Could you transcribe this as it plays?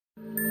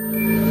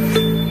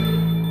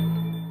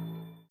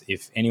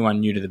if anyone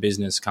new to the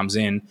business comes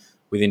in,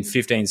 within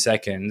 15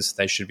 seconds,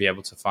 they should be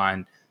able to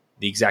find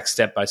the exact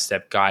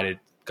step-by-step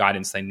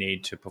guidance they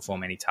need to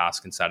perform any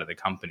task inside of the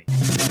company.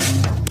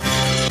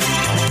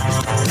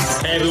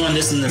 Hey everyone,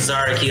 this is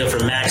Nazar Akil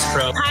from Max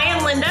Pro. Hi,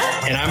 I'm Linda.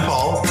 And I'm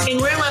Paul. And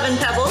we're 11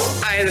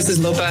 Pebbles. Hi, this is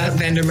Lopa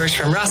Vandermersch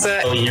from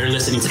Rasa. Oh, you're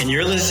listening. And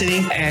you're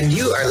listening. And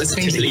you are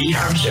listening to the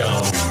E-Com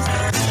Show.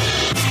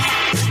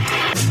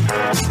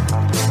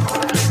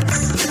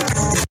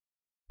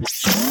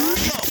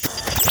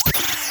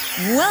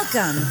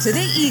 Welcome to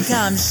the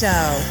E-Com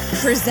Show,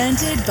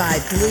 presented by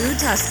Blue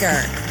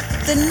Tusker,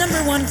 the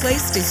 #1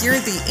 place to hear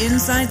the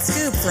inside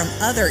scoop from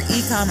other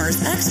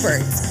e-commerce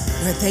experts,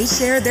 where they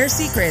share their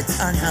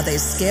secrets on how they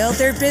scaled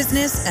their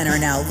business and are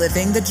now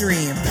living the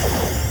dream.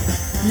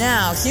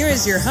 Now, here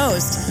is your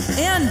host,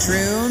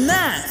 Andrew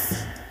Math.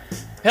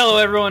 Hello,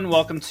 everyone.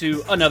 Welcome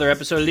to another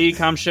episode of the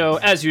E-Com Show.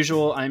 As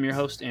usual, I'm your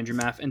host, Andrew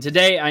Maff, and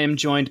today I am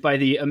joined by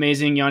the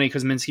amazing Yanni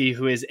Kuzminski,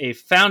 who is a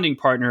founding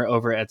partner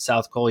over at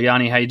Southcol.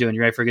 Yanni, how you doing?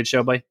 You ready for a good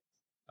show, buddy?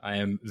 I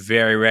am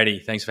very ready.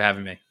 Thanks for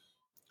having me.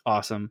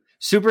 Awesome.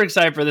 Super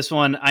excited for this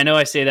one. I know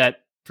I say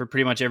that for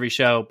pretty much every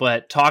show,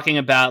 but talking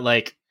about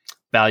like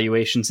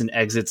valuations and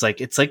exits, like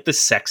it's like the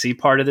sexy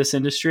part of this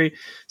industry.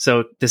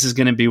 So this is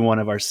going to be one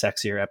of our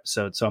sexier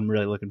episodes. So I'm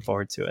really looking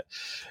forward to it.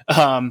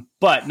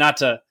 But not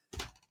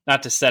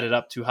to set it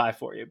up too high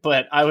for you,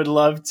 but I would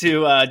love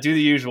to do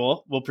the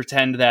usual. We'll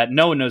pretend that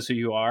no one knows who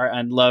you are,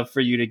 and love for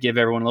you to give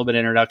everyone a little bit of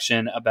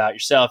introduction about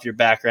yourself, your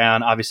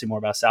background, obviously more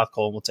about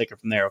Southcol, and we'll take it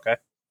from there, okay?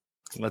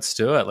 Let's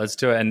do it.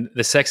 And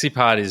the sexy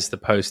part is the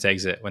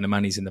post-exit when the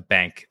money's in the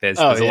bank. There's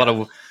a lot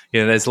of,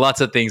 there's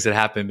lots of things that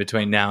happen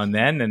between now and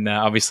then, and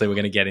obviously we're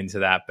going to get into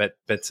that. But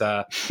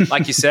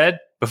like you said,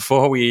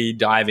 before we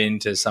dive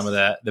into some of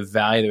the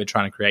value that we're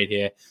trying to create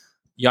here,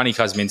 Yanni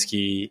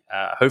Kuzminski,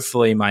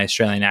 hopefully my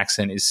Australian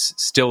accent is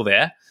still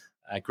there.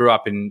 I grew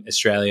up in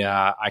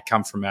Australia. I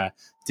come from a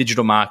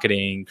digital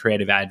marketing,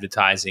 creative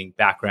advertising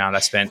background. I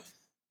spent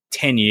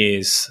 10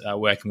 years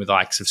working with the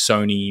likes of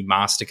Sony,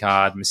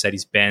 MasterCard,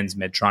 Mercedes-Benz,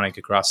 Medtronic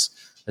across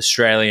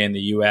Australia and the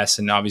US,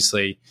 and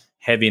obviously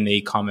heavy in the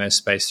e-commerce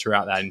space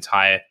throughout that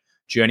entire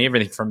journey,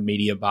 everything from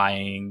media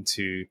buying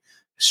to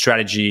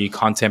strategy,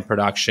 content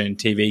production,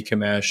 TV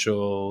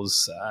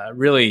commercials,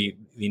 really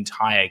the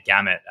entire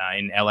gamut.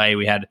 In LA,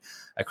 we had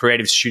a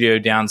creative studio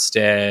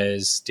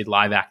downstairs, did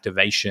live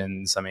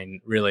activations. I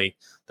mean, really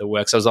the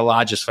works. I was the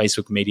largest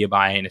Facebook media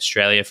buyer in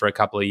Australia for a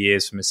couple of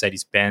years for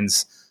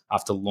Mercedes-Benz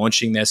after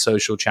launching their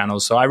social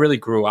channels. So I really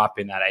grew up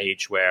in that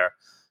age where,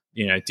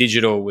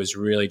 digital was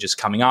really just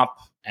coming up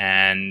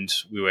and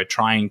we were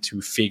trying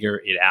to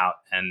figure it out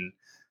and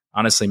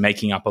honestly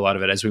making up a lot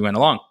of it as we went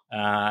along.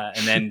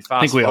 And then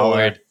fast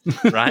forward,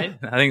 right?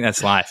 I think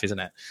that's life, isn't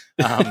it?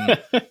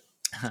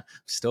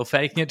 Still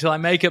faking it till I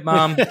make it,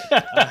 Mom. But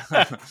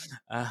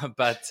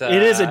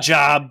it is a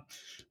job.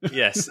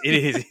 Yes, it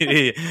is.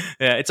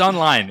 Yeah, it's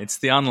online. It's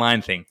the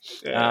online thing.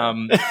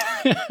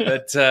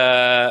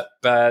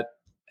 But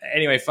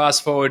anyway,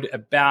 fast forward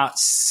about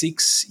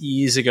 6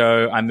 years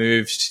ago, I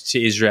moved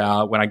to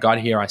Israel. When I got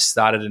here, I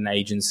started an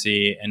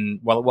agency,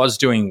 and while it was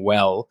doing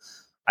well,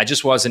 I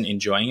just wasn't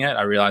enjoying it.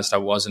 I realized I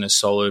wasn't a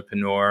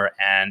solopreneur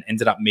and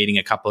ended up meeting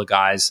a couple of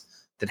guys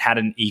that had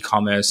an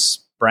e-commerce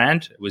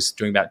brand. It was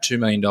doing about $2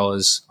 million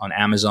on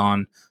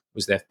Amazon,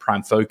 was their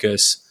prime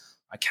focus.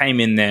 I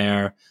came in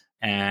there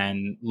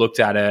and looked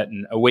at it,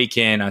 and a week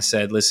in, I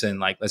said, listen,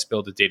 let's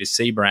build a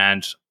D2C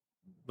brand.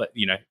 But,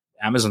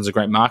 Amazon's a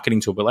great marketing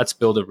tool, but let's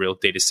build a real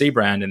D2C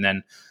brand. And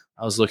then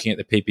I was looking at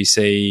the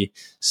PPC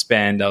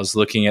spend, I was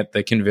looking at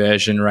the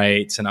conversion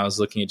rates, and I was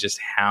looking at just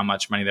how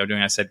much money they were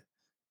doing. I said,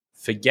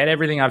 forget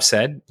everything I've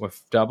said. We're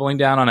doubling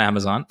down on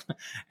Amazon,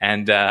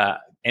 and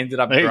ended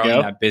up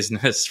growing that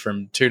business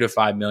from 2 to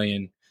 5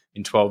 million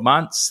in 12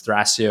 months.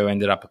 Thrasio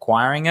ended up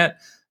acquiring it.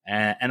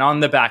 And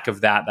on the back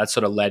of that, that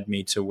sort of led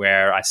me to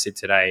where I sit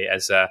today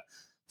as a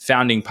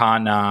founding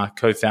partner,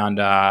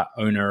 co-founder,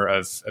 owner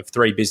of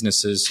 3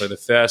 businesses. So the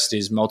first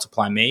is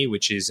Multiply Me,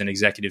 which is an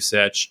executive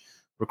search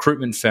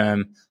recruitment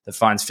firm that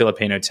finds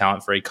Filipino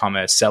talent for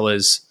e-commerce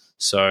sellers.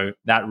 So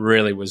that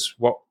really was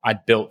what I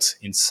built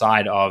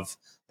inside of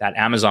that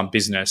Amazon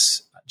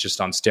business,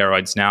 just on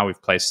steroids. Now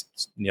we've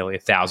placed nearly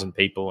 1,000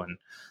 people, and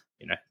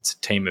it's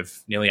a team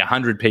of nearly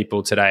 100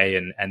 people today.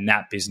 And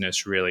that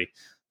business really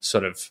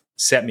sort of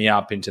set me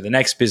up into the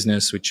next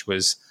business, which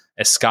was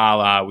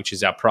Escala, which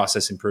is our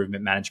process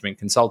improvement management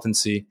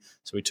consultancy.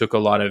 So we took a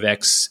lot of EY,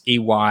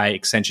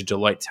 Accenture,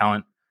 Deloitte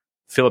talent,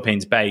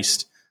 Philippines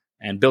based,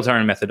 and built our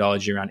own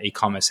methodology around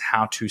e-commerce,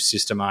 how to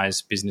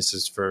systemize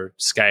businesses for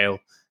scale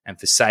and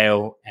for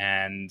sale.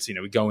 And,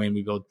 we go in,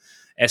 we build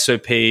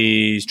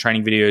SOPs,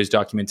 training videos,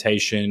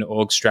 documentation,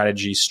 org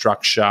strategy,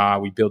 structure.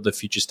 We build the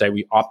future state.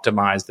 We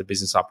optimize the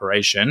business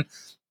operation.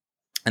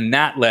 And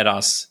that led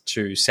us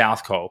to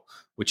Southcol,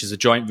 which is a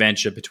joint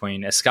venture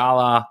between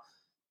Escala,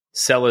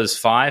 Sellers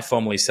 5,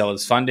 formerly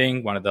Sellers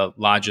Funding, one of the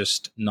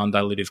largest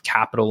non-dilutive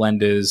capital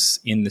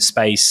lenders in the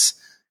space,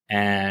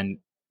 and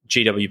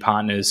GW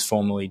Partners,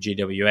 formerly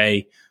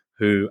GWA,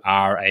 who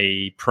are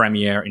a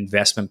premier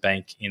investment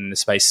bank in the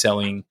space,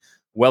 selling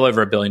well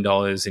over $1 billion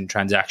in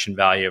transaction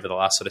value over the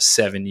last sort of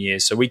 7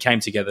 years. So we came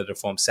together to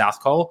form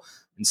Southcol,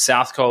 and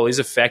Southcol is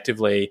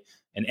effectively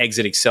an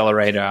exit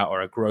accelerator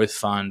or a growth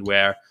fund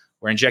where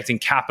we're injecting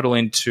capital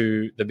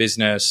into the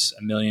business,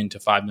 $1 million to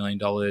 $5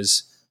 million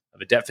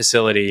of a debt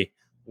facility.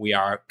 We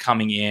are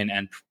coming in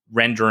and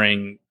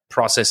rendering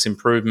process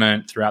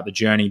improvement throughout the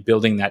journey,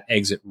 building that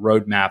exit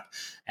roadmap,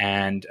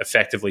 and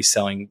effectively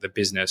selling the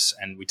business.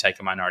 And we take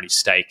a minority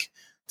stake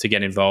to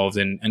get involved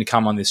and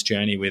come on this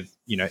journey with,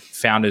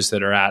 founders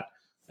that are at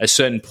a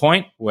certain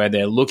point where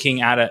they're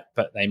looking at it,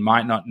 but they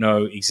might not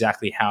know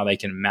exactly how they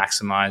can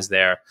maximize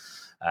their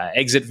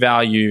exit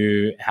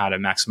value, how to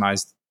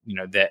maximize,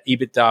 their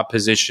EBITDA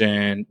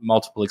position,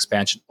 multiple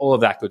expansion, all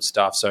of that good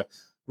stuff. So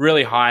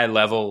really high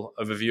level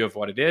overview of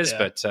what it is,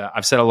 but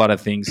I've said a lot of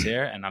things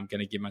here, and I'm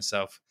going to give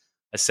myself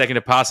a second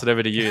to pass it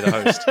over to you, the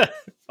host.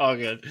 All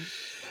good.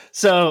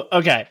 So,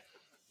 okay.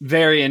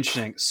 Very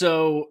interesting.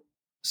 So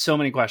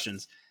many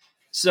questions.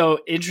 So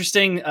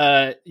interesting.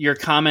 Your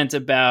comment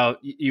about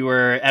you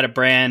were at a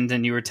brand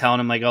and you were telling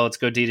them like, oh, let's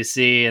go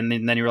D2C. And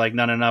then you were like,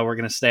 no, we're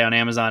going to stay on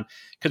Amazon.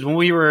 Because when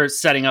we were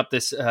setting up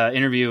this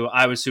interview,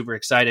 I was super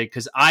excited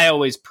because I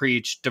always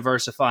preach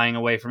diversifying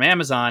away from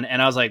Amazon.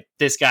 And I was like,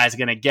 this guy's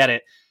going to get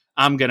it.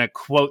 I'm going to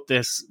quote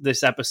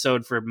this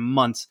episode for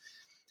months.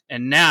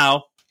 And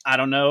now I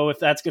don't know if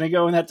that's going to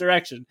go in that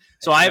direction.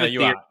 So I have a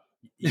theory.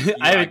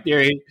 I have a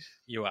theory.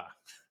 You are.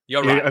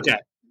 You're right. Okay.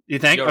 You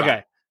think? You're okay.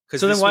 Right.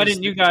 So then why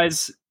didn't you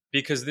guys?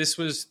 Because this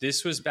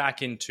was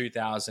back in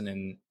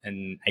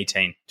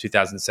 2018,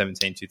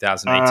 2017,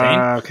 2018.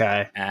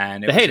 Okay.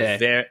 And the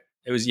heyday.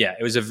 It was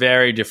a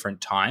very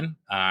different time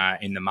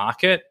in the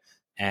market.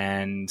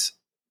 And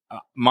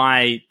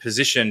my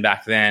position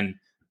back then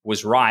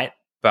was right,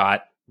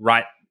 but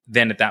right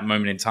then at that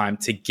moment in time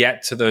to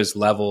get to those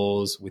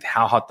levels with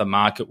how hot the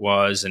market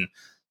was and,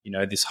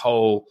 this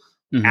whole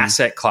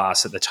asset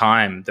class at the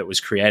time that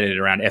was created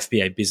around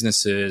FBA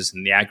businesses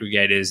and the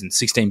aggregators and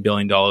 $16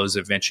 billion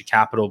of venture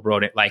capital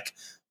brought it. Like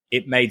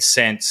it made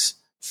sense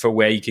for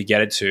where you could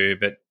get it to,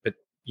 but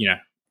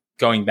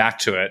going back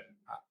to it,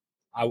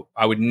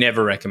 I would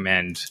never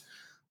recommend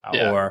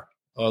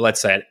or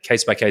let's say it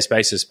case by case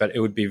basis, but it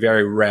would be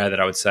very rare that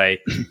I would say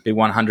be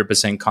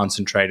 100%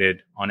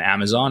 concentrated on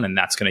Amazon, and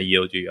that's going to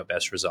yield you your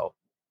best result.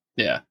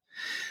 Yeah.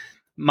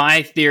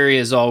 My theory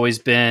has always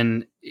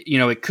been,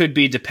 it could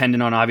be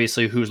dependent on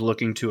obviously who's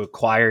looking to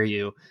acquire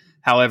you.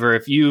 However,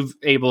 if you've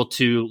able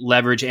to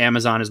leverage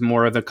Amazon as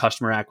more of a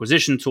customer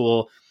acquisition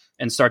tool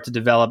and start to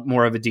develop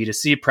more of a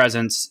D2C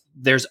presence,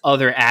 there's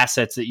other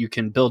assets that you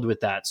can build with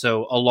that.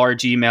 So a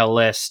large email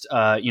list,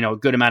 a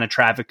good amount of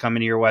traffic coming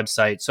to your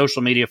website,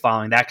 social media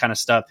following, that kind of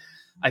stuff.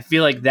 I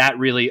feel like that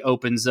really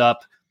opens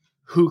up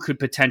who could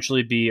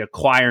potentially be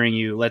acquiring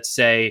you. Let's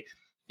say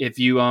if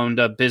you owned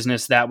a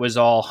business that was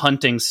all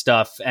hunting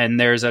stuff and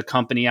there's a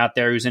company out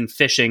there who's in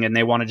fishing and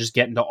they want to just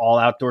get into all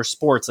outdoor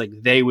sports, like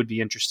they would be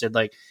interested.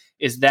 Like,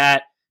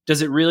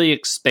 does it really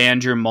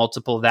expand your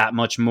multiple that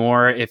much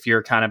more if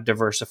you're kind of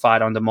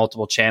diversified onto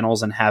multiple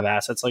channels and have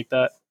assets like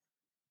that?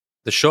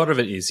 The short of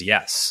it is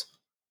yes.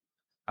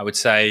 I would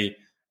say,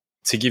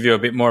 to give you a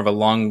bit more of a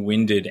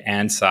long-winded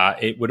answer,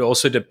 it would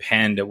also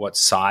depend at what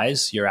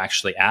size you're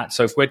actually at.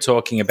 So if we're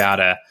talking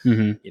about a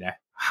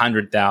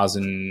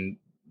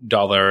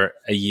 $100,000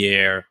 a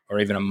year or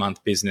even a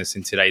month business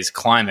in today's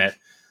climate,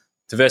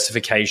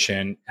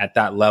 diversification at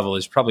that level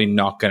is probably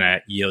not going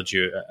to yield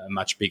you a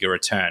much bigger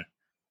return.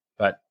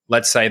 But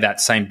let's say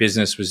that same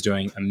business was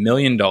doing $1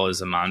 million a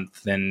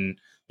month, then,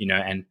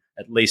 and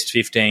at least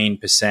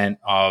 15%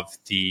 of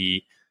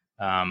the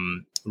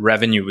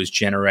revenue was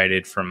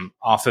generated from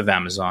off of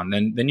Amazon,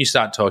 then you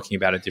start talking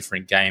about a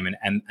different game.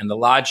 And the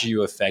larger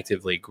you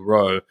effectively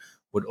grow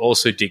would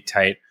also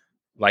dictate,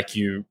 like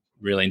you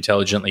really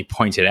intelligently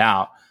pointed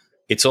out,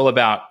 it's all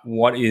about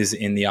what is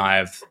in the eye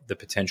of the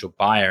potential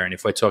buyer. And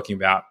if we're talking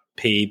about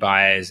PE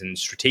buyers and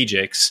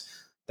strategics,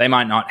 they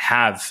might not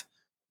have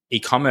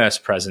e-commerce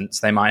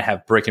presence. They might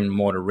have brick and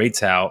mortar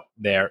retail.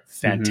 They're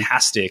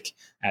fantastic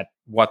at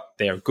what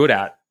they're good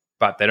at,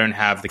 but they don't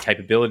have the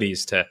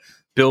capabilities to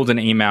build an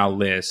email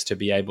list, to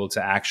be able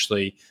to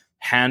actually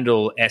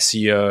handle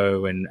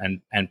SEO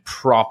and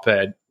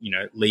proper,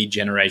 lead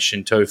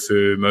generation,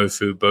 tofu,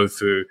 mofu,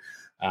 bofu.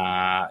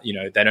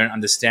 They don't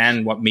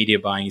understand what media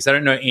buying is. They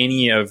don't know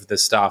any of the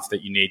stuff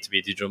that you need to be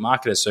a digital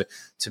marketer. So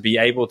to be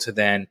able to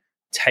then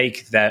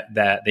take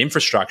the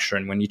infrastructure,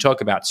 and when you talk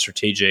about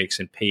strategics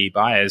and PE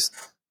buyers,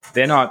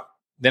 they're not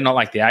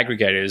like the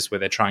aggregators where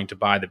they're trying to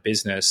buy the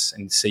business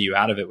and see you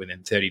out of it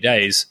within 30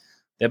 days.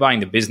 They're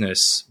buying the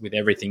business with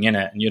everything in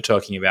it, and you're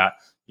talking about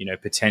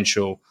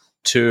potential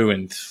 2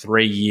 and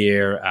 3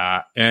 year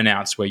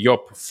earnouts where your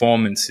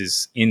performance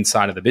is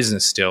inside of the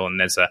business still, and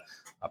there's a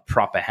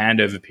proper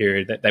handover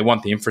period. That they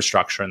want the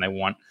infrastructure and they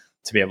want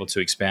to be able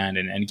to expand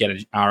and get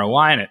an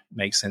ROI, and it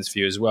makes sense for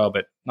you as well.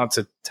 But not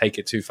to take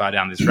it too far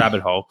down this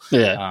rabbit hole.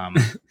 Yeah.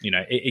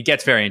 It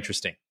gets very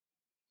interesting.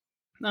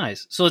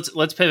 Nice. So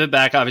let's pivot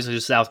back, obviously,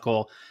 to South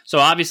Cole. So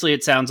obviously,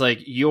 it sounds like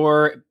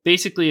you're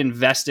basically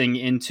investing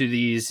into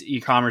these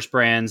e-commerce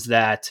brands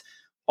that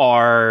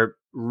are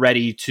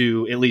ready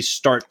to at least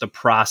start the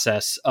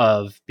process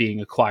of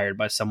being acquired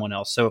by someone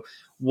else. So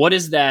what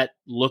does that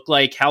look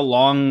like? How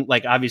long?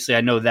 Like, obviously,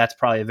 I know that's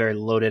probably a very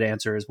loaded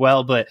answer as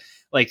well, but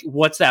like,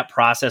 what's that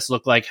process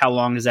look like? How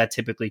long does that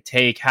typically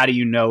take? How do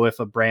you know if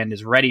a brand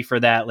is ready for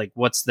that? Like,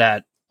 what's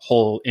that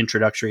whole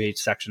introductory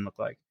section look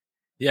like?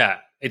 Yeah,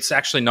 it's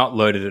actually not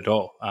loaded at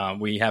all.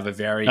 We have a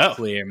very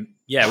clear,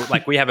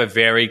 we have a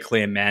very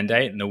clear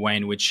mandate in the way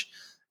in which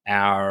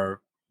our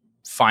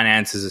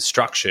finances are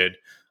structured.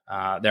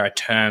 There are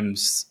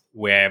terms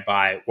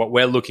whereby what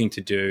we're looking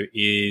to do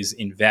is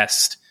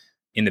invest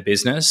in the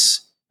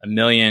business. $1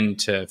 million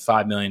to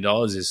 $5 million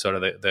is sort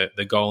of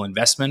the goal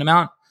investment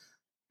amount.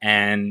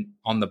 And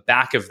on the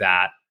back of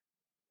that,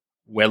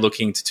 we're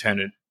looking to turn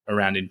it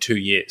around in 2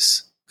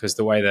 years. Because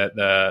the way that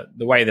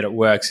the way that it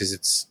works is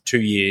it's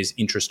 2 years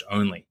interest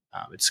only.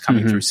 It's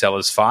coming through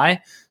Sellers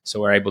Fi, so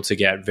we're able to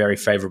get very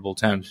favorable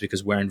terms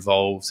because we're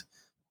involved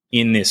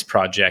in this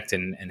project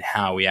and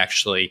how we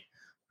actually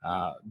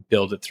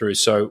build it through.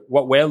 So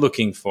what we're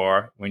looking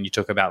for when you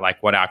talk about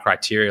like what our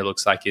criteria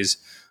looks like is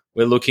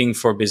we're looking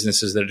for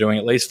businesses that are doing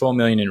at least $4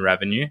 million in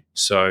revenue.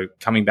 So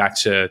coming back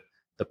to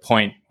the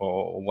point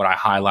or what I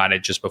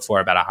highlighted just before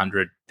about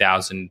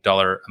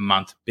 $100,000 a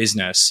month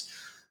business.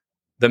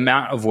 The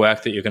amount of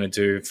work that you're going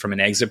to do from an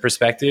exit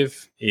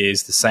perspective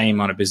is the same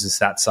on a business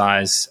that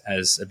size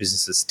as a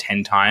business that's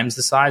 10 times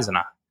the size. And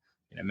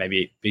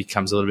maybe it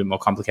becomes a little bit more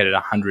complicated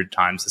 100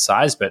 times the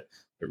size. But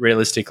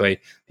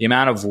realistically, the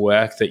amount of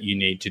work that you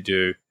need to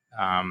do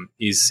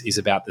is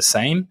about the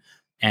same.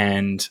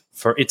 And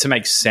for it to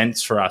make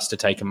sense for us to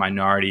take a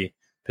minority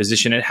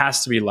position, it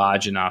has to be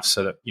large enough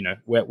so that,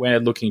 we're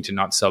looking to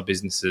not sell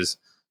businesses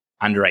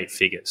under 8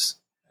 figures.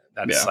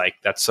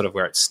 That's sort of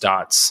where it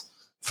starts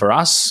for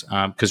us,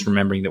 because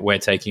remembering that we're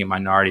taking a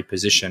minority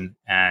position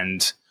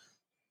and,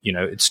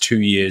 it's 2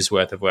 years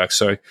worth of work.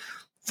 So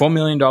 $4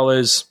 million,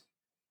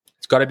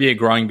 it's got to be a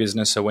growing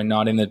business. So we're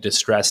not in the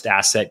distressed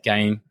asset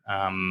game.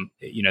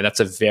 That's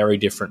a very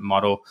different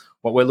model.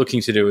 What we're looking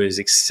to do is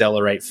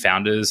accelerate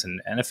founders and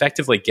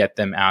effectively get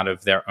them out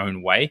of their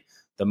own way.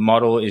 The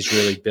model is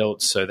really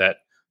built so that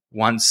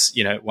once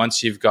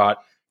you've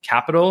got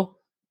capital,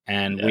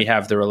 and we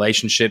have the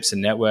relationships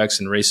and networks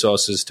and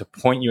resources to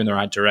point you in the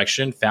right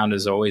direction.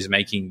 Founders are always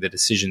making the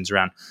decisions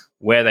around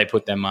where they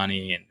put their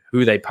money and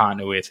who they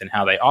partner with and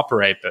how they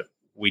operate. But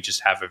we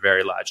just have a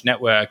very large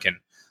network and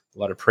a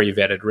lot of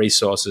pre-vetted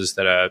resources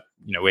that are,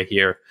 we're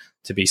here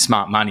to be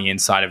smart money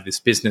inside of this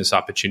business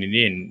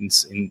opportunity and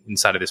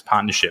inside of this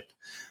partnership.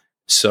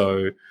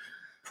 So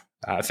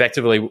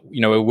effectively,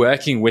 we're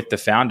working with the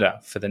founder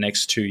for the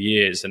next 2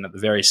 years. And at the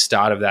very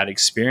start of that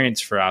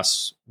experience for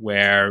us,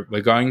 where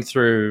we're going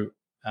through,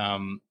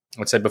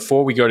 let's say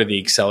before we go to the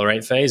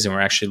accelerate phase and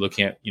we're actually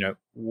looking at,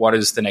 what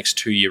does the next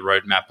 2 year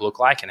roadmap look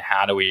like and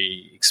how do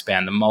we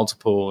expand the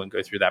multiple and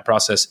go through that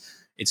process.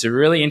 It's a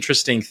really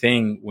interesting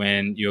thing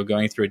when you're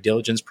going through a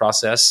diligence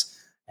process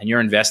and you're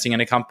investing in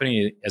a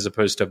company as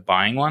opposed to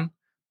buying one,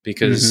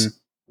 because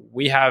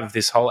we have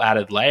this whole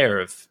added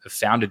layer of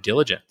founder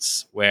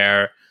diligence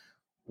where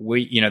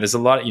there's a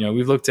lot,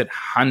 we've looked at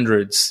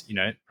hundreds,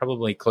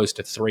 probably close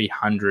to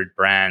 300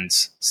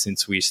 brands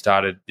since we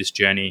started this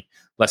journey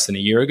less than a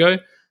year ago.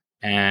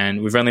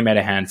 And we've only made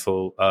a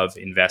handful of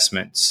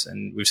investments.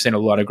 And we've seen a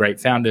lot of great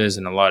founders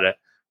and a lot of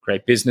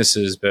great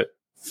businesses. But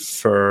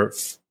for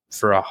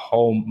a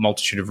whole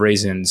multitude of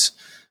reasons,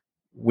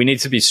 we need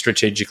to be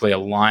strategically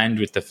aligned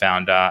with the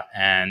founder.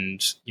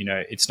 And,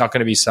 it's not going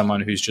to be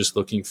someone who's just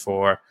looking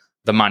for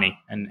the money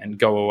and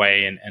go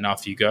away and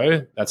off you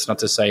go. That's not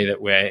to say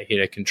that we're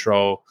here to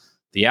control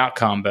the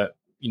outcome, but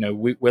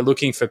we're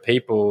looking for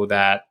people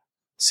that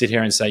sit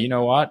here and say, you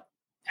know what,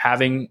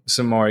 having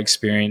some more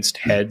experienced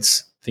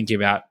heads thinking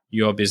about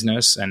your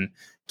business and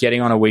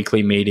getting on a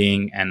weekly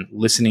meeting and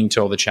listening to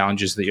all the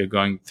challenges that you're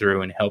going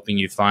through and helping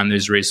you find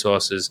those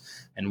resources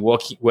and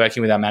working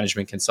with our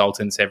management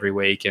consultants every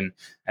week and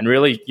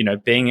really,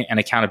 being an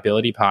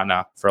accountability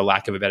partner, for a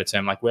lack of a better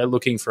term. Like, we're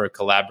looking for a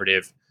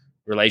collaborative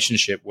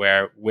relationship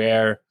where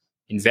we're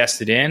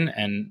invested in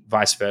and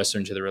vice versa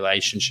into the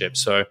relationship.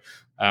 So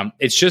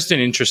it's just an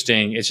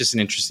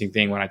interesting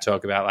thing when I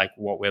talk about like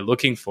what we're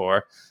looking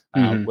for.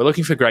 We're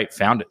looking for great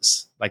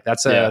founders. Like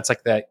that's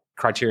like that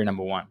criteria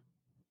number one.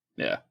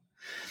 Yeah.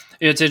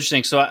 It's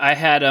interesting. So I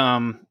had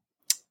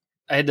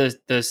the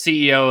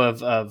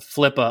CEO of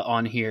Flippa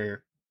on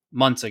here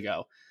months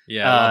ago.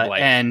 Yeah.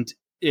 And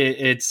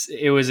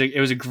it was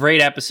a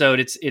great episode.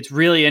 It's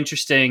really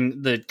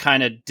interesting, the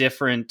kind of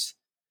different,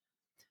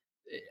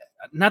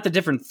 not the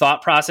different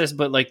thought process,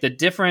 but like the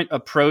different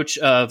approach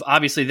of,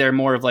 obviously they're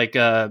more of like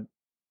a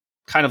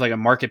kind of like a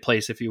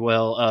marketplace, if you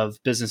will, of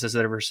businesses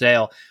that are for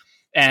sale.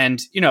 And,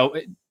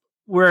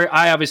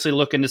 I obviously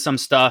look into some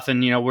stuff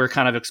and, we're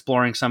kind of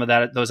exploring some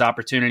of those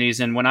opportunities.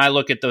 And when I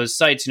look at those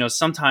sites,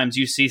 sometimes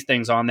you see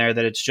things on there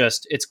that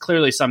it's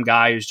clearly some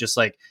guy who's just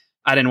like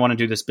I didn't want to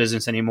do this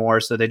business anymore.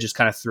 So they just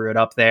kind of threw it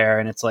up there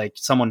and it's like,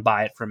 someone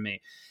buy it from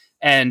me.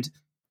 And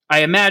I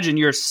imagine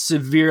you're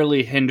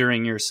severely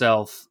hindering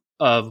yourself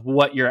of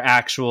what your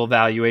actual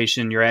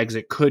valuation, your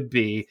exit could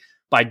be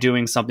by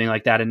doing something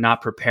like that and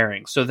not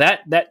preparing. So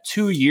that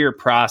 2-year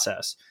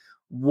process,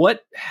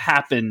 what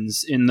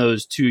happens in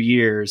those 2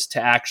 years to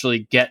actually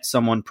get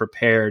someone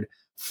prepared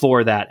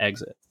for that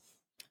exit?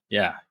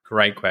 Yeah,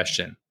 great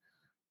question.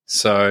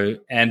 So,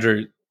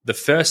 Andrew, the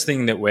first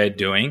thing that we're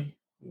doing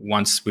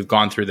once we've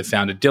gone through the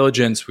founder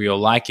diligence, we all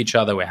like each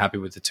other, we're happy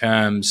with the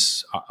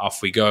terms,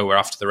 off we go, we're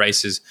off to the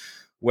races.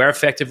 We're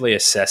effectively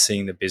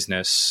assessing the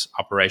business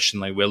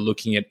operationally. We're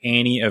looking at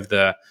any of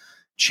the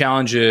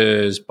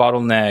challenges,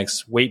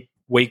 bottlenecks,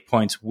 weak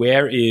points.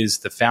 Where is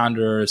the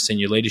founder,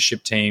 senior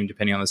leadership team,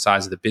 depending on the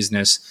size of the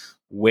business?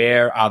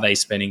 Where are they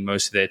spending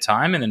most of their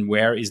time? And then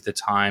where is the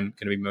time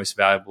going to be most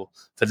valuable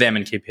for them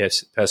and key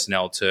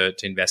personnel to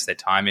invest their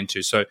time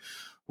into? So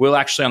we'll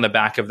actually, on the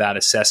back of that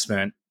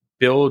assessment,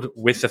 build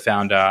with the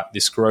founder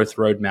this growth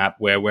roadmap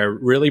where we're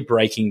really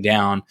breaking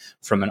down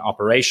from an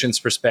operations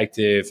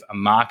perspective, a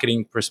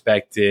marketing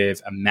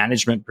perspective, a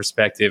management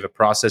perspective, a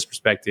process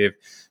perspective,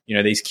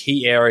 these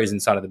key areas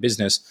inside of the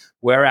business.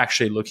 We're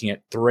actually looking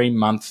at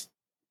 3-month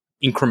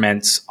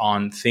increments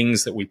on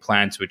things that we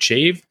plan to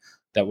achieve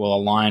that will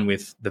align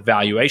with the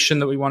valuation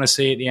that we want to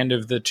see at the end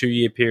of the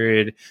 2-year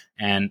period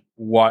and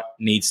what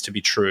needs to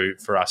be true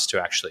for us to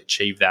actually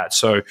achieve that.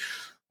 So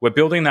we're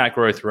building that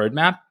growth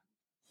roadmap.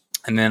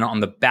 And then on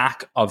the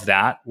back of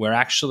that, we're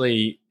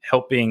actually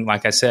helping,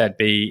 like I said,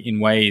 be in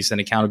ways an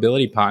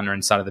accountability partner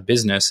inside of the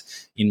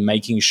business in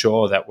making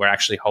sure that we're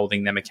actually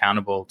holding them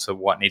accountable to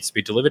what needs to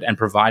be delivered and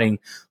providing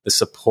the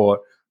support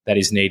that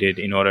is needed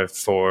in order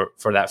for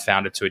that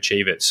founder to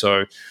achieve it.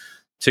 So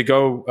to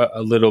go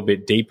a little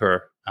bit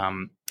deeper,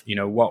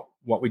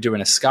 what we do in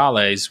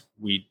Escala is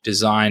we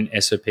design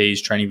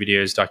SOPs, training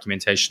videos,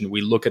 documentation. We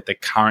look at the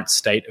current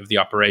state of the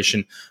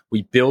operation.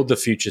 We build the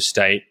future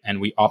state and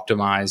we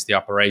optimize the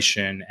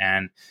operation.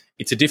 And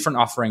it's a different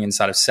offering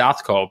inside of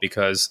Southcol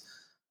because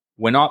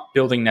we're not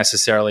building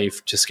necessarily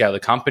to scale the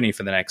company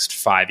for the next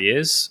 5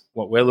 years.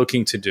 What we're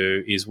looking to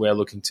do is we're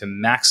looking to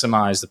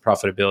maximize the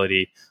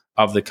profitability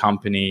of the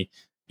company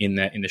in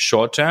the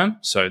short term.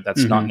 So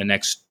that's not in the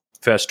next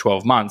first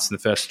 12 months. In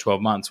the first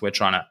 12 months, we're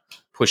trying to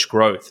push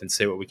growth and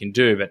see what we can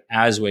do. But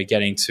as we're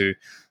getting to,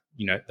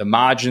 the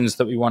margins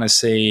that we want to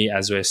see,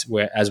 as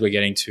we're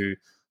getting to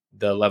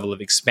the level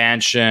of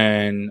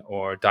expansion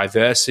or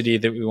diversity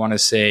that we want to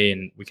see,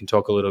 and we can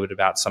talk a little bit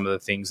about some of the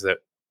things that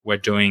we're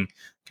doing.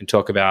 We can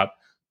talk about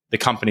the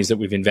companies that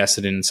we've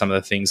invested in, some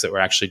of the things that we're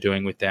actually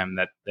doing with them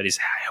that is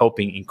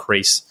helping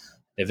increase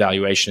their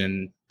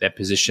valuation, their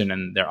position,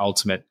 and their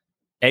ultimate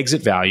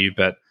exit value.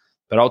 But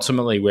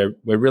ultimately, we're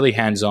really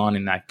hands-on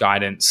in that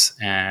guidance,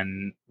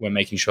 and we're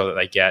making sure that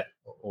they get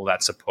all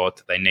that support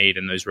that they need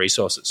and those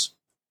resources.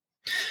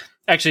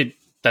 Actually,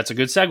 that's a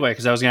good segue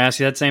because I was going to ask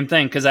you that same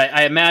thing. Because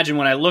I imagine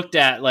when I looked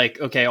at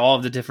all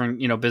of the different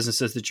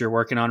businesses that you're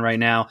working on right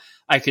now,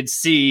 I could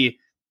see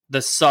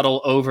the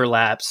subtle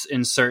overlaps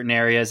in certain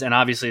areas, and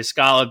obviously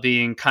Escala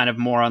being kind of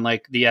more on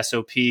the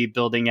SOP,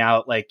 building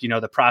out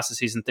the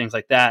processes and things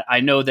like that.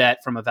 I know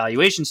that from a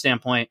valuation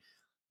standpoint,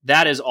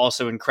 that is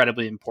also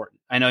incredibly important.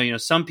 I know,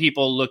 some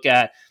people look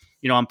at,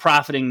 I'm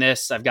profiting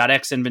this, I've got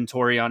X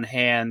inventory on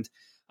hand,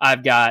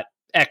 I've got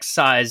X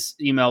size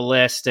email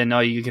list, and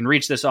you can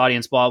reach this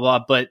audience, blah,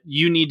 blah, but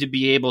you need to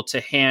be able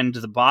to hand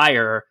the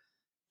buyer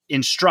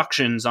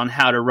instructions on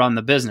how to run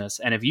the business.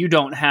 And if you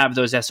don't have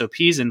those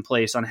SOPs in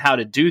place on how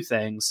to do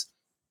things,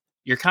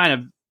 you're kind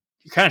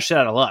of shit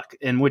out of luck,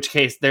 in which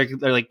case they're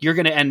like, you're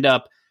going to end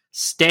up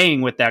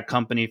staying with that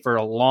company for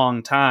a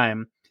long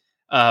time.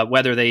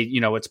 Whether they,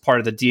 it's part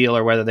of the deal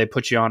or whether they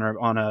put you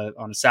on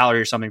a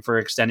salary or something for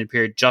an extended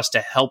period just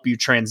to help you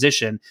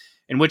transition.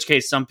 In which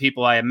case, some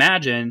people, I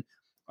imagine,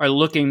 are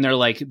looking, they're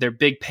like their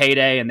big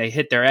payday and they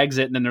hit their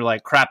exit and then they're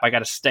like, crap, I got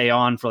to stay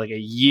on for a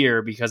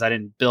year because I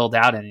didn't build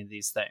out any of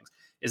these things.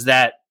 Is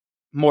that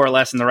more or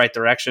less in the right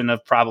direction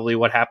of probably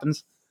what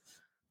happens?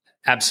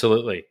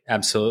 Absolutely.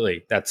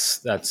 That's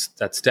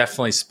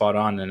definitely spot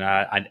on. And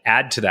I'd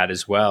add to that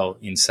as well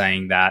in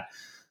saying that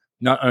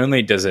not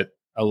only does it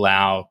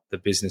allow the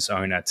business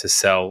owner to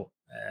sell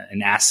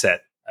an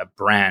asset, a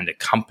brand, a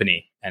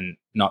company, and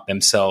not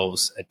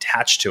themselves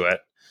attached to it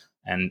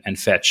and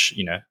fetch,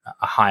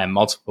 a higher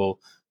multiple,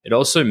 it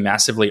also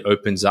massively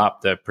opens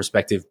up the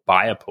prospective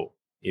buyer pool.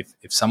 If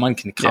someone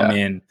can come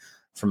in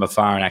from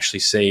afar and actually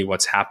see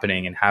what's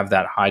happening and have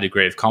that high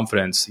degree of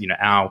confidence,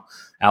 our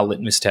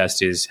litmus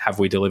test is, have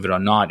we delivered or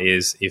not,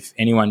 is if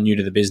anyone new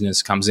to the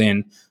business comes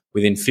in,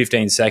 within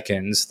 15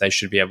 seconds, they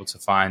should be able to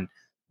find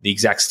the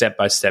exact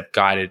step-by-step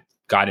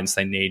guidance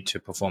they need to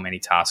perform any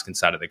task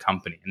inside of the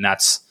company. And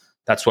that's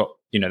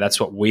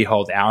what we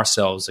hold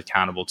ourselves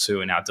accountable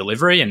to in our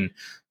delivery. And,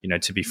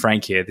 to be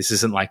frank here, this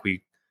isn't like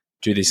we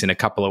do this in a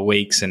couple of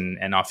weeks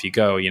and off you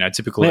go.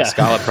 Typical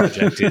Escala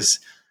project is,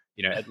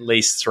 at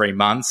least 3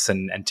 months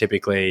and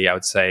typically I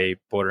would say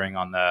bordering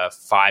on the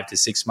 5 to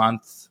 6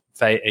 month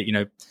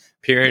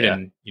period.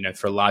 Yeah. And,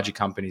 for larger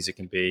companies, it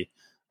can be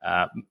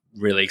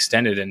really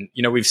extended. And,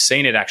 we've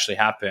seen it actually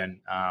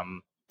happen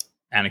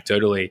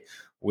anecdotally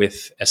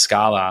with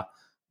Escala.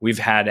 We've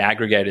had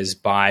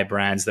aggregators buy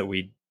brands that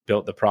we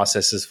built the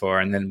processes for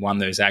and then won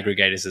those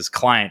aggregators as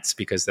clients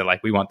because they're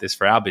like, we want this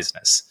for our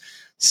business.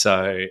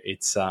 So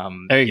it's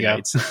there you go.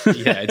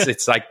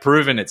 It's like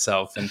proven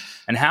itself.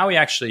 And how we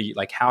actually,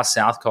 like how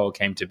South Cole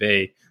came to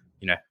be,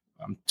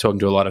 I'm talking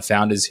to a lot of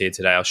founders here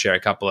today. I'll share a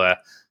couple of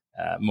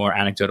more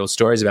anecdotal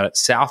stories about it.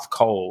 South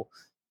Cole,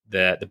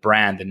 the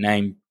brand, the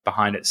name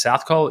behind it,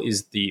 South Cole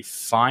is the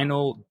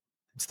final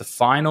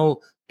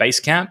base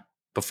camp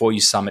before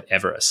you summit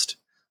Everest.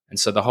 And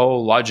so the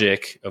whole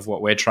logic of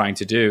what we're trying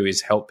to do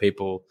is help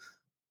people,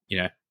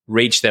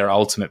 reach their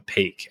ultimate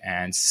peak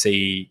and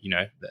see,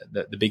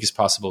 the biggest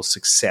possible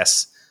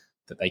success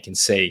that they can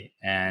see.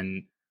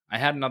 And I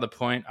had another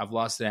point. I've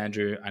lost it,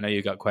 Andrew. I know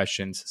you got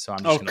questions, so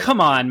I'm just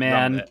come on,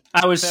 man.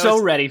 I was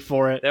ready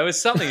for it. There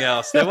was something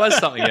else.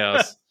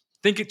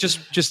 Think it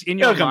just in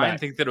your mind,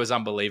 think that it was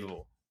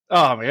unbelievable.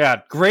 Oh my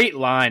God. Great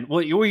line. Well,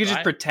 we could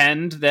just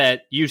pretend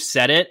that you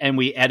said it and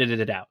we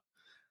edited it out.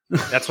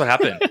 That's what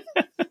happened.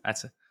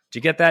 Did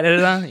you get that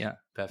editor? Yeah.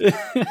 Perfect.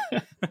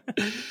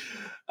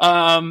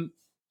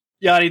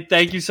 Yanni,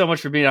 thank you so much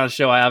for being on the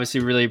show. I obviously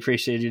really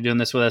appreciate you doing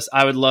this with us.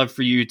 I would love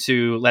for you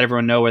to let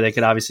everyone know where they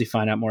could obviously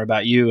find out more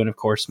about you and, of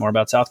course, more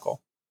about South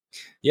Cole.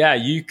 Yeah,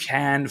 you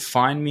can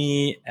find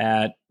me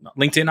at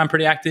LinkedIn. I'm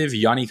pretty active.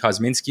 Yanni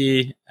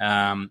Kosminski.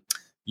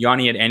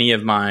 Yanni at any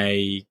of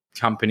my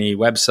company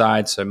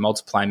websites. So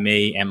Multiply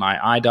Me,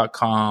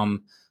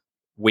 MII.com,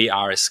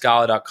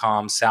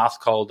 weareescala.com,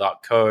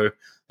 southcole.co.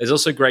 There's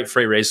also great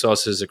free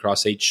resources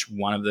across each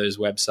one of those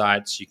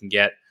websites. You can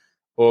get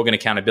org and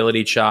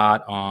accountability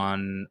chart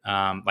on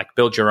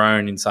build your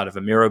own inside of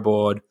a Miro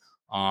board.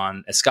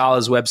 On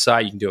Escala's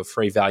website, you can do a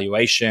free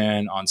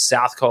valuation. On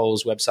South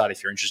Cole's website,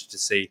 if you're interested to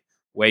see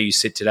where you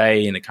sit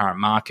today in the current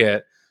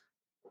market.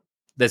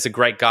 There's a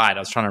great guide. I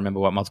was trying to remember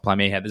what Multiply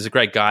Me had. There's a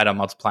great guide on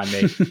Multiply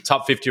Me,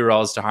 top 50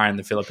 roles to hire in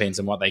the Philippines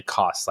and what they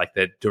cost, like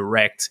the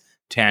direct,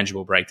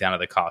 tangible breakdown of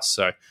the cost.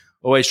 So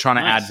always trying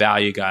to add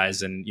value,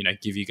 guys, and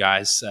give you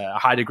guys a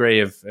high degree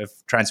of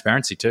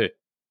transparency too.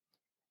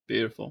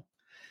 Beautiful.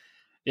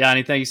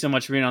 Yanni, thank you so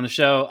much for being on the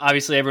show.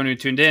 Obviously, everyone who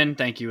tuned in,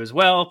 thank you as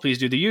well. Please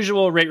do the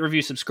usual, rate,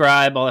 review,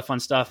 subscribe, all that fun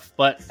stuff.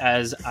 But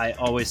as I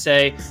always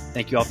say,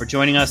 thank you all for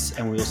joining us,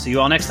 and we will see you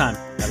all next time.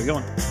 Have a good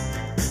one.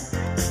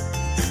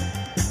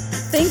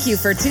 Thank you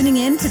for tuning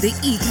in to the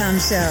Ecom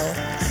Show.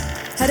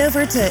 Head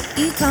over to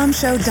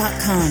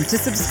ecomshow.com to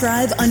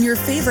subscribe on your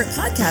favorite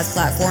podcast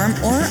platform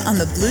or on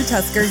the Blue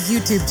Tusker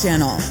YouTube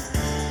channel.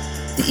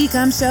 The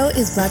Ecom Show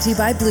is brought to you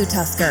by Blue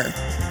Tusker,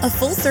 a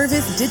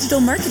full-service digital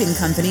marketing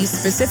company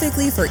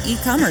specifically for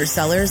e-commerce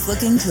sellers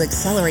looking to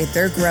accelerate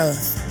their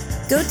growth.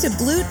 Go to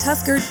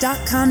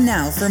bluetusker.com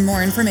now for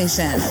more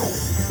information.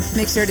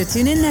 Make sure to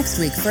tune in next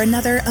week for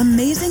another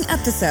amazing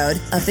episode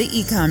of The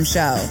Ecom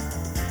Show.